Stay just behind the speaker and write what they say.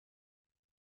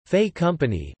FEI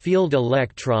Company, Field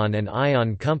Electron and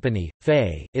Ion Company,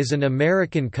 FEI, is an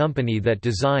American company that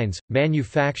designs,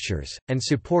 manufactures, and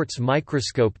supports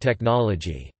microscope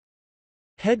technology.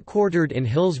 Headquartered in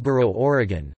Hillsboro,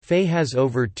 Oregon, FEI has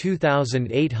over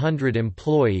 2,800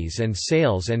 employees and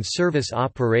sales and service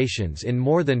operations in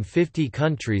more than 50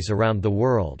 countries around the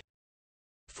world.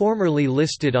 Formerly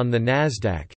listed on the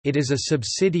NASDAQ, it is a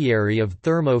subsidiary of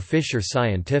Thermo Fisher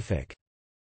Scientific.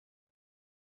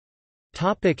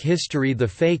 History. The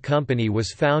FEI Company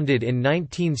was founded in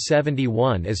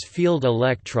 1971 as Field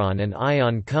Electron and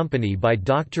Ion Company by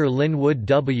Dr. Linwood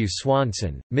W.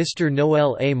 Swanson, Mr.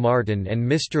 Noel A. Martin and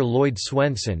Mr. Lloyd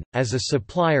Swenson, as a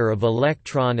supplier of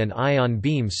electron and ion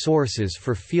beam sources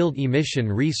for field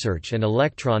emission research and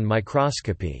electron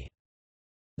microscopy.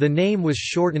 The name was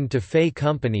shortened to FEI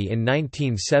Company in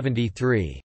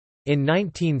 1973. In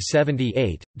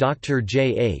 1978, Dr.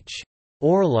 J. H.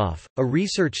 Orloff, a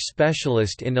research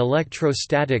specialist in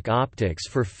electrostatic optics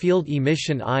for field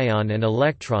emission ion and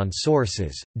electron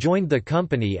sources, joined the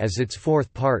company as its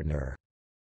fourth partner.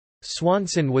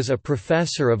 Swanson was a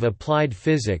professor of applied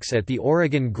physics at the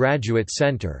Oregon Graduate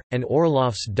Center, and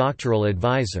Orloff's doctoral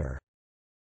advisor.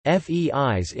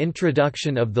 FEI's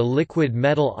introduction of the liquid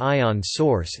metal ion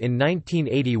source in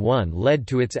 1981 led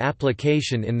to its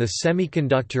application in the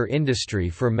semiconductor industry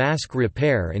for mask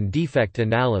repair and defect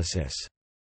analysis.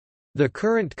 The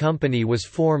current company was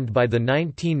formed by the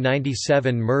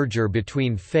 1997 merger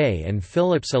between FEI and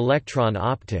Philips Electron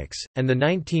Optics, and the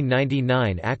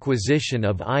 1999 acquisition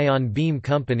of ion beam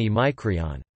company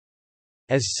Micreon.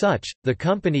 As such, the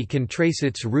company can trace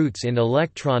its roots in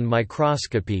electron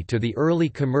microscopy to the early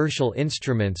commercial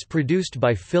instruments produced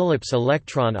by Philips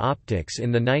Electron Optics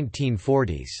in the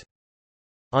 1940s.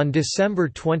 On December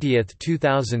 20,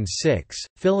 2006,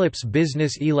 Philips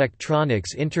Business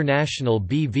Electronics International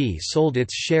B.V. sold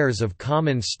its shares of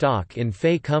common stock in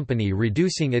FEI Company,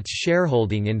 reducing its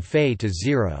shareholding in FEI to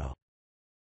zero.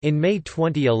 In May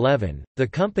 2011, the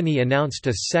company announced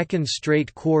a second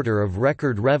straight quarter of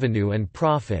record revenue and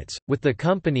profits, with the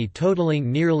company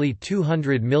totaling nearly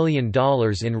 $200 million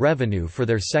in revenue for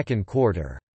their second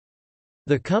quarter.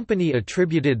 The company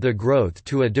attributed the growth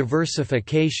to a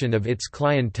diversification of its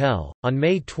clientele. On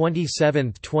May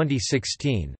 27,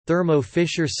 2016, Thermo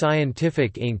Fisher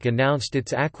Scientific Inc. announced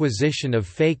its acquisition of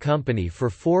FEI Company for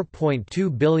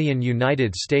 $4.2 billion,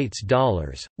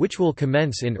 which will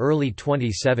commence in early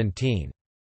 2017.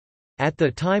 At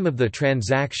the time of the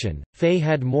transaction, FEI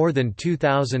had more than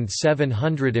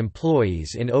 2,700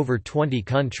 employees in over 20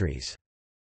 countries.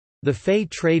 The FEI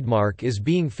trademark is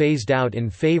being phased out in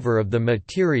favor of the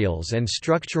Materials and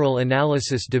Structural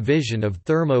Analysis division of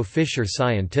Thermo Fisher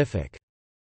Scientific.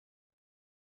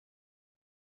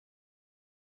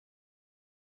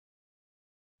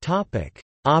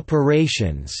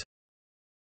 Operations.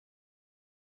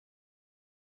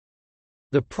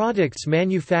 The products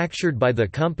manufactured by the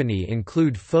company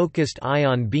include focused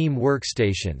ion beam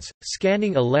workstations,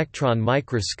 scanning electron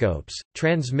microscopes,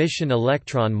 transmission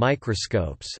electron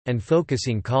microscopes, and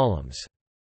focusing columns.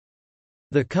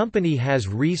 The company has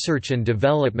research and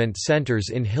development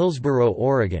centers in Hillsboro,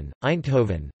 Oregon,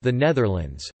 Eindhoven, the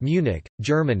Netherlands, Munich,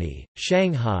 Germany,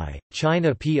 Shanghai,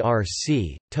 China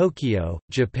PRC, Tokyo,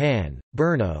 Japan,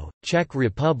 Brno, Czech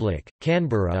Republic,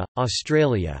 Canberra,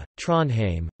 Australia,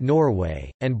 Trondheim, Norway,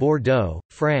 and Bordeaux,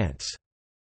 France.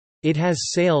 It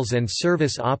has sales and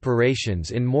service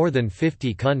operations in more than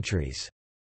 50 countries.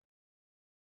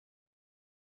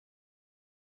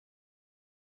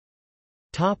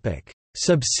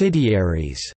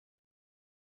 Subsidiaries.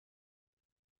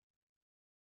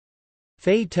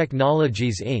 FEI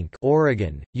Technologies Inc.,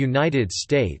 Oregon, United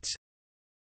States.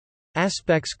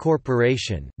 Aspects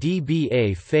Corporation,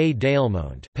 DBA FEI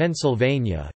Dallemont,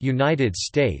 Pennsylvania, United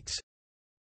States.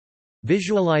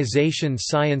 Visualization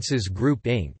Sciences Group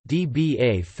Inc.,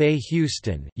 DBA FEI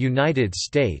Houston, United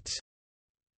States.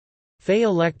 FEI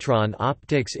Electron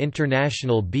Optics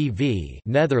International B.V.,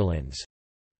 Netherlands.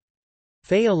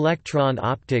 FEI Electron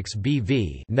Optics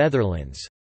B.V., Netherlands.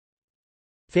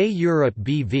 FEI Europe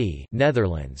B.V.,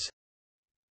 Netherlands.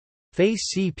 FEI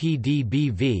CPD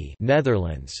B.V.,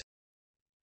 Netherlands.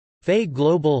 FEI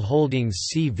Global Holdings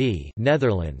C.V.,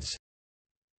 Netherlands.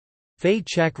 FEI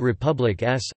Czech Republic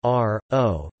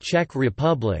S.R.O., Czech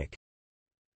Republic.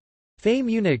 FEI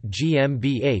Munich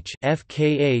GmbH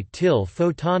FKA Till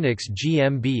Photonics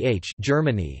GmbH,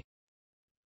 Germany.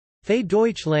 FEI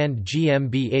Deutschland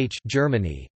GmbH,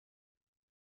 Germany.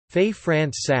 FEI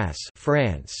France SAS,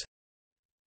 France.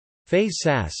 FEI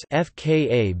SAS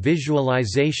FKA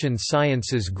Visualization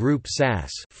Sciences Group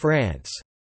SAS, France.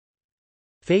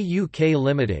 FEI UK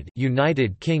Limited,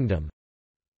 United Kingdom.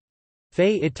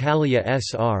 FEI Italia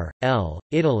S.R.L.,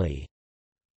 Italy.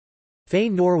 FEI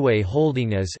Norway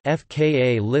Holding AS,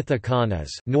 FKA Lithicon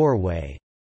AS, Norway.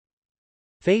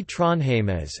 FEI Trondheim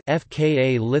AS,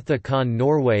 FKA Lithicon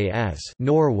Norway AS,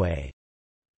 Norway.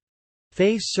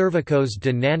 FEI Servicos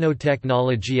de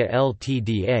Nanotecnologia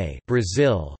Ltda,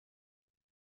 Brazil.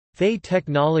 FEI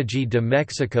Technology de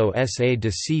Mexico S.A.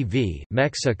 de C.V.,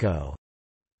 Mexico.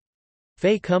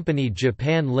 FEI Company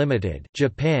Japan Limited,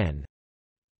 Japan.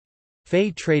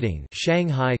 FEI Trading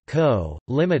Shanghai Co.,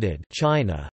 Limited,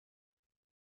 China.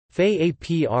 FEI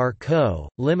APR Co.,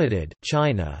 Limited,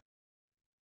 China.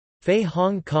 FEI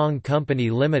Hong Kong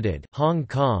Company Limited, Hong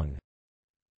Kong.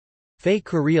 FEI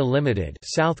Korea Limited,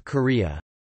 South Korea.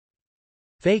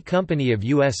 FEI Company of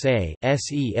USA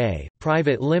 (SEA),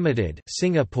 Private Limited,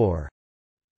 Singapore.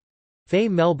 FEI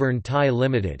Melbourne Thai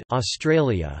Limited,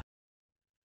 Australia.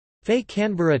 FEI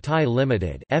Canberra Thai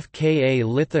Limited, FKA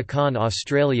Lithicon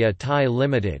Australia Thai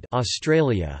Limited,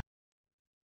 Australia.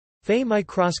 FEI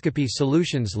Microscopy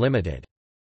Solutions Limited,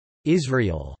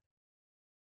 Israel.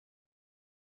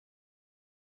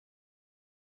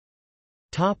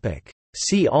 Topic: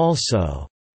 See also.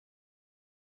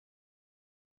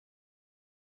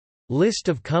 List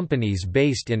of companies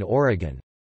based in Oregon.